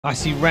I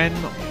see Ren.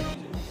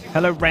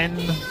 Hello, Ren.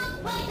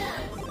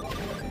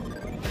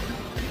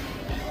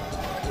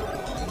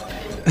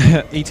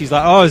 ET's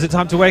like, oh, is it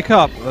time to wake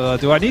up?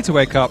 Do I need to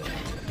wake up?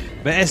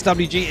 But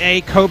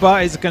SWGA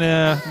Koba is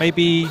gonna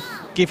maybe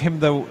give him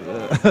the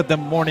the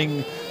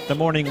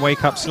morning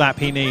wake up slap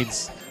he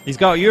needs. He's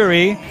got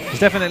Yuri. He's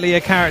definitely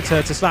a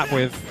character to slap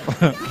with.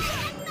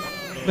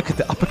 Look at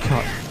the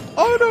uppercut.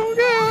 Oh no,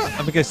 yeah.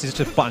 I guess it's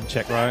just button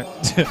check, right?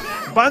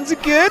 Buttons are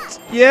good.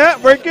 Yeah,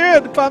 we're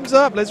good. Thumbs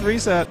up. Let's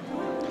reset.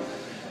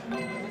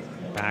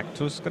 Back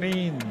to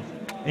screen.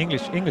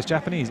 English,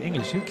 Japanese,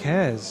 English. Who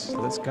cares?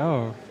 Let's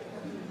go.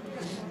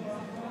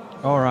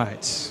 All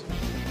right.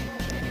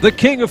 The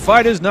King of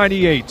Fighters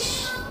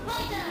 98.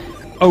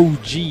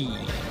 OG.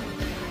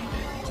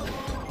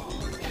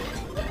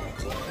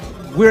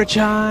 We're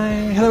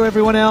Chai. Hello,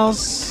 everyone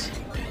else.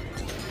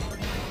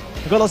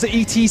 We've got lots of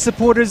ET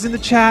supporters in the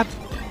chat.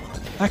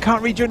 I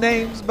can't read your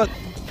names, but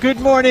good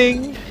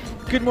morning.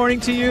 Good morning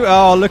to you.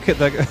 Oh, look at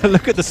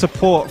the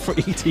support for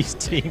ET's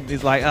team.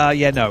 He's like,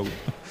 yeah, no.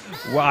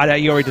 Well,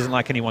 Yuri doesn't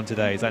like anyone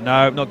today. He's like, no,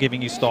 I'm not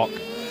giving you stock.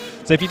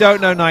 So if you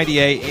don't know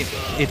 98,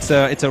 it's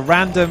a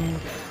random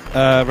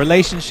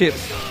relationship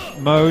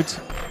mode.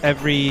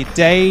 Every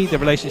day the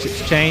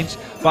relationships change.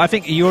 But I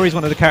think Yuri's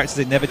one of the characters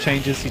that never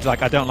changes. He's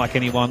like, I don't like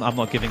anyone. I'm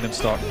not giving them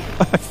stock.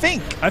 I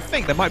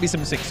think there might be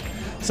some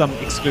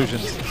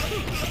exclusions.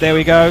 But there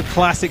we go.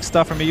 Classic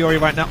stuff from Yuri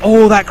right now.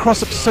 Oh, that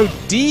cross up so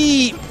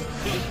deep.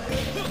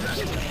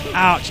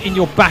 Ouch, in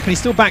your back. And he's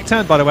still back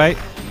turned, by the way.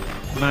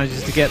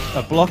 Manages to get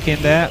a block in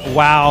there.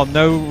 Wow,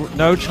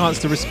 no chance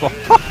to respond.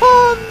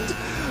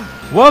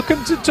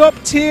 Welcome to top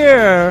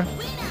tier.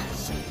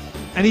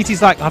 And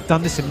ET's like, I've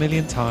done this a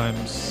million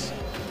times.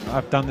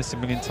 I've done this a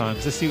million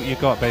times. Let's see what you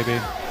got, baby.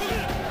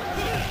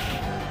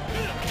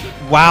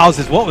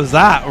 Wowzers, what was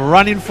that?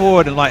 Running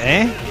forward and like,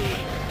 eh?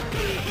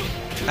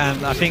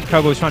 And I think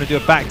Koba was trying to do a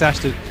backdash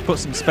to put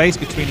some space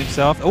between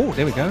himself. Oh,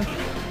 there we go.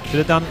 Should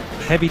have done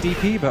heavy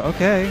DP, but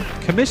okay.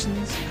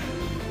 Commissions.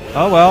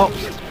 Oh, well.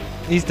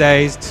 He's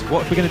dazed.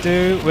 What are we going to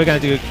do? We're going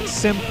to do a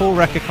simple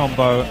Rekka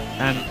combo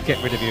and get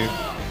rid of you.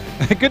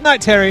 Good night,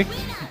 Terry.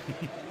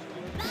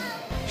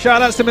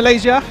 Shout outs to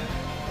Malaysia.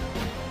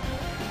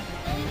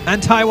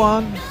 And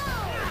Taiwan.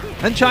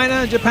 And China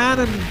and Japan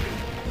and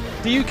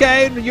the UK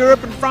and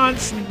Europe and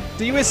France and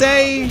the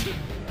USA.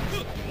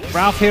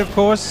 Ralph here, of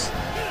course.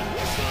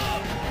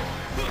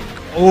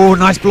 Oh,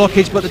 nice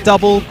blockage, but the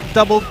double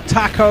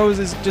tacos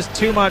is just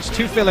too much,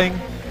 too filling.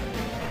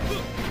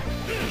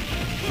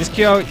 This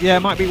Kyo, yeah,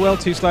 might be well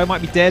too slow,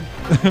 might be dead.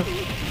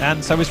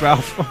 And so is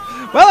Ralph.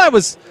 Well,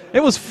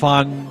 it was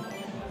fun.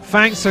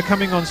 Thanks for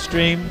coming on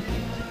stream.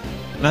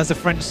 And as the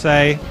French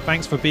say,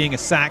 thanks for being a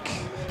sack.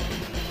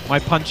 My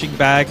punching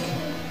bag.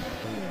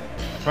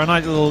 For a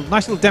nice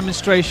little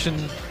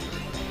demonstration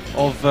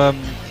of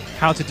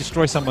how to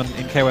destroy someone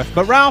in KOF.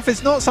 But Ralph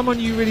is not someone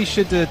you really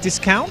should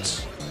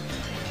discount.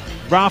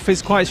 Ralph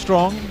is quite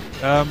strong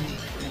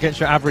against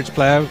your average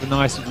player with a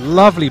nice,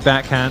 lovely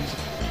backhand.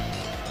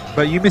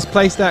 But you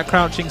misplace that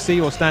crouching C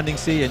or standing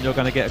C and you're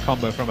going to get a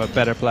combo from a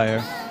better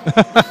player.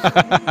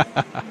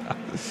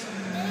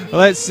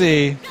 Let's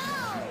see.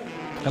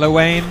 Hello,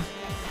 Wayne.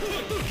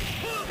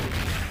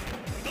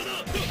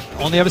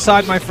 On the other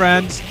side, my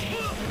friend.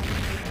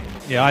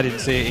 Yeah, I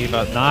didn't see it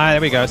either. Nah,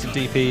 there we go, some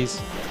DPs.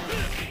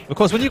 Of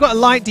course, when you've got a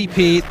light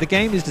DP, the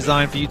game is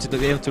designed for you to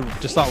be able to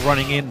just start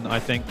running in, I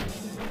think.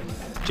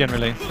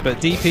 Generally. But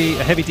DP,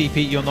 a heavy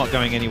DP, you're not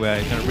going anywhere.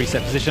 You're going to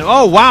reset position.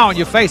 Oh, wow, on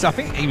your face. I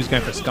think he was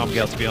going for a scum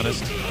girl, to be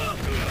honest.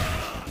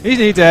 He's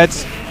nearly dead.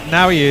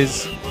 Now he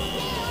is.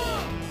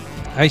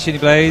 Hey, Shinny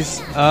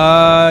Blaze.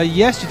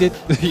 Yes, you did.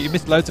 You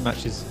missed loads of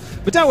matches.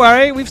 But don't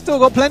worry, we've still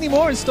got plenty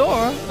more in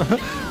store.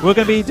 We're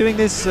going to be doing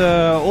this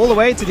all the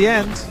way to the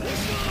end.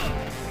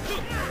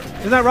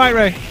 Is that right,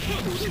 Ray?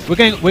 We're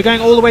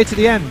going all the way to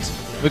the end.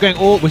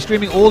 We're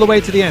streaming all the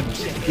way to the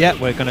end. Yeah,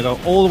 we're going to go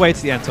all the way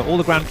to the end. So all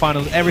the grand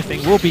finals,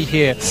 everything will be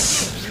here.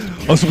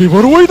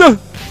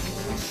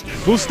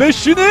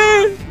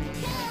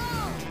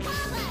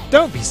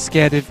 Don't be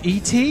scared of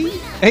ET.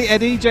 Hey,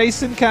 Eddie,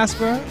 Jason,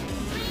 Casper.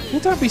 Well,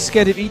 don't be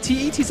scared of ET.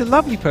 ET's a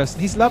lovely person.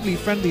 He's lovely,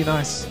 friendly,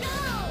 nice.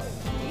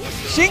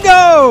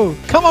 Shingo!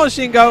 Come on,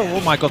 Shingo!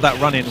 Oh my god, that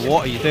run-in.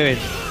 What are you doing?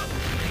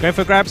 Going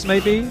for grabs,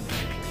 maybe?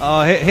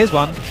 Oh, here's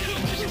one.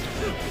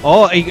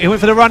 Oh, he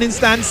went for the run-in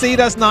stand. See,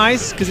 that's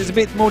nice, because it's a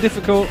bit more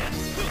difficult.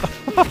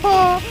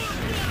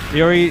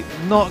 Yuri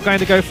not going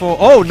to go for...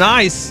 Oh,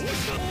 nice!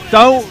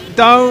 No.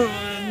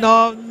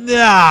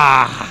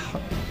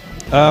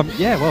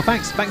 Yeah, well,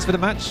 thanks. Thanks for the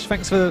match.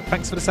 Thanks for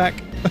the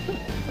sack.